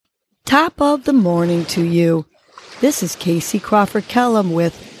Top of the morning to you. This is Casey Crawford Kellum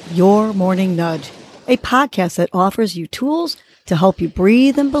with Your Morning Nudge, a podcast that offers you tools to help you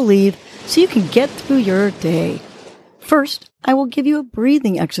breathe and believe so you can get through your day. First, I will give you a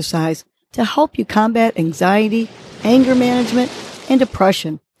breathing exercise to help you combat anxiety, anger management, and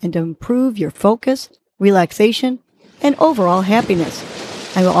depression, and to improve your focus, relaxation, and overall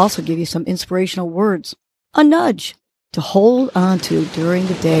happiness. I will also give you some inspirational words, a nudge to hold on to during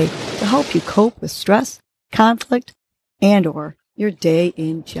the day to help you cope with stress, conflict, and or your day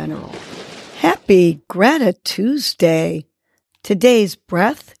in general. Happy Gratitude Tuesday. Today's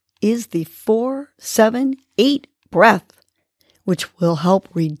breath is the 4-7-8 breath, which will help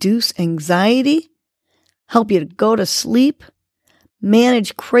reduce anxiety, help you to go to sleep,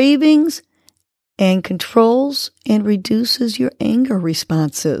 manage cravings, and controls and reduces your anger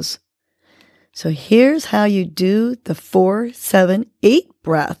responses. So here's how you do the 4-7-8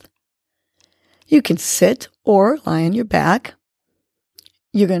 breath. You can sit or lie on your back.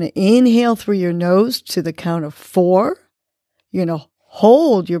 You're going to inhale through your nose to the count of 4. You're going to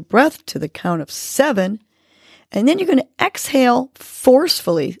hold your breath to the count of 7. And then you're going to exhale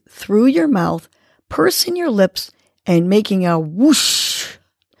forcefully through your mouth, pursing your lips and making a whoosh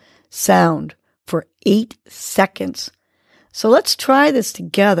sound for 8 seconds. So let's try this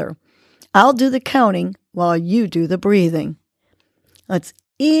together. I'll do the counting while you do the breathing. Let's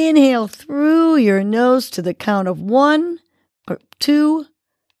inhale through your nose to the count of 1, 2,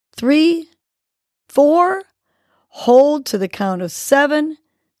 3, 4. Hold to the count of 7.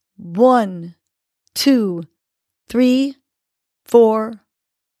 1, 2, 3, 4,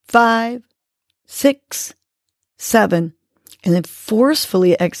 5, 6, 7. And then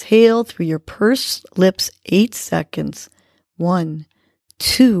forcefully exhale through your pursed lips 8 seconds. 1,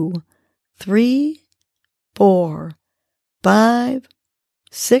 2, 3, 4, 5,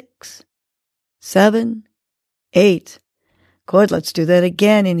 6, 7, 8. Good. Let's do that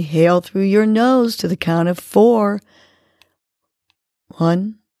again. Inhale through your nose to the count of 4.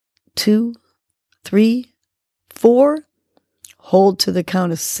 1, 2, 3, 4. Hold to the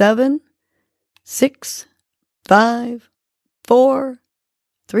count of 7, 6, 5, 4,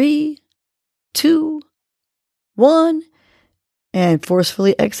 3, 2, 1. And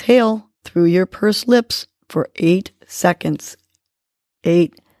forcefully exhale through your pursed lips for 8 seconds.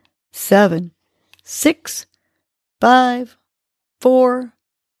 8, 7, 6, 5, 4,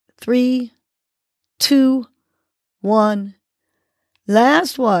 3, 2, 1.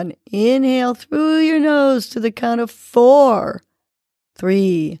 Last one. Inhale through your nose to the count of 4,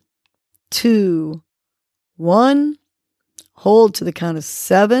 3, 2, 1. Hold to the count of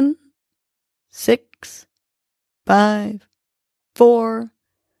 7, 6, 5, 4,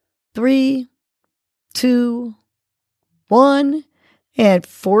 3, 2, 1. And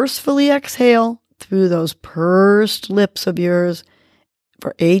forcefully exhale through those pursed lips of yours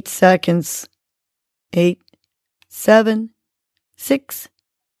for 8 seconds. 8, 7, 6,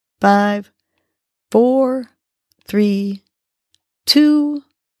 5, 4, 3, 2,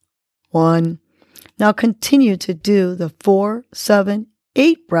 1. Now continue to do the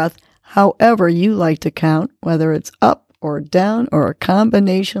 4-7-8 breath however you like to count, whether it's up or down or a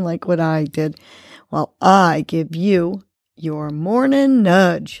combination like what I did, while I give you your morning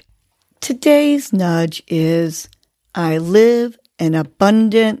nudge. Today's nudge is, I live an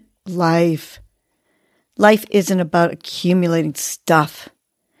abundant life. Life isn't about accumulating stuff.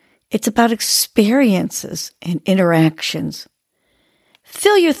 It's about experiences and interactions.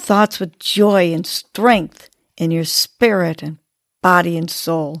 Fill your thoughts with joy and strength in your spirit and body and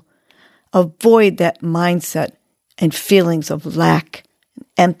soul. Avoid that mindset and feelings of lack, and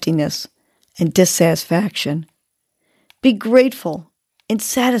emptiness, and dissatisfaction. Be grateful and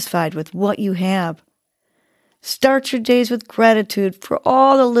satisfied with what you have. Start your days with gratitude for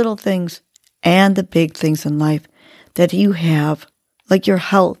all the little things and the big things in life that you have, like your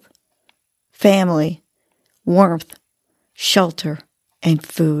health, family, warmth, shelter, and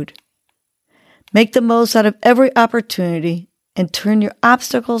food. Make the most out of every opportunity and turn your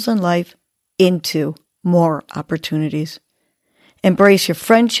obstacles in life into more opportunities. Embrace your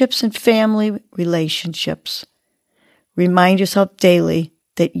friendships and family relationships. Remind yourself daily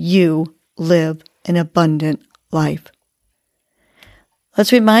that you live an abundant life.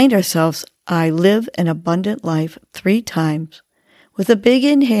 Let's remind ourselves, I live an abundant life 3 times with a big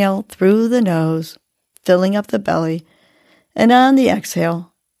inhale through the nose, filling up the belly, and on the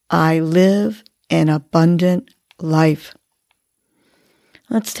exhale, I live an abundant life.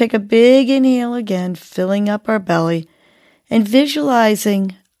 Let's take a big inhale again, filling up our belly and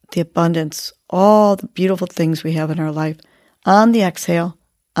visualizing the abundance, all the beautiful things we have in our life. On the exhale,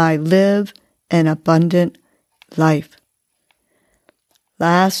 I live an abundant life.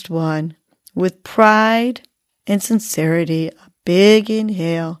 Last one. With pride and sincerity, a big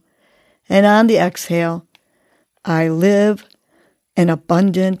inhale. And on the exhale, I live an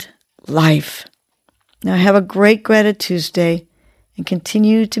abundant life. Now have a great Gratitude Tuesday and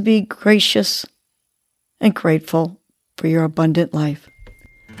continue to be gracious and grateful for your abundant life.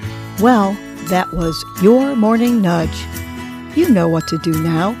 Well, that was your morning nudge. You know what to do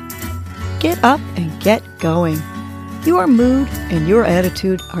now. Get up and get going. Your mood and your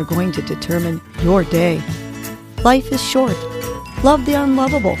attitude are going to determine your day. Life is short. Love the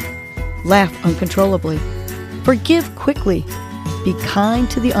unlovable. Laugh uncontrollably. Forgive quickly. Be kind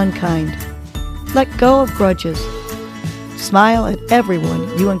to the unkind. Let go of grudges. Smile at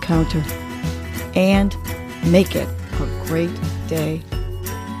everyone you encounter. And make it a great day.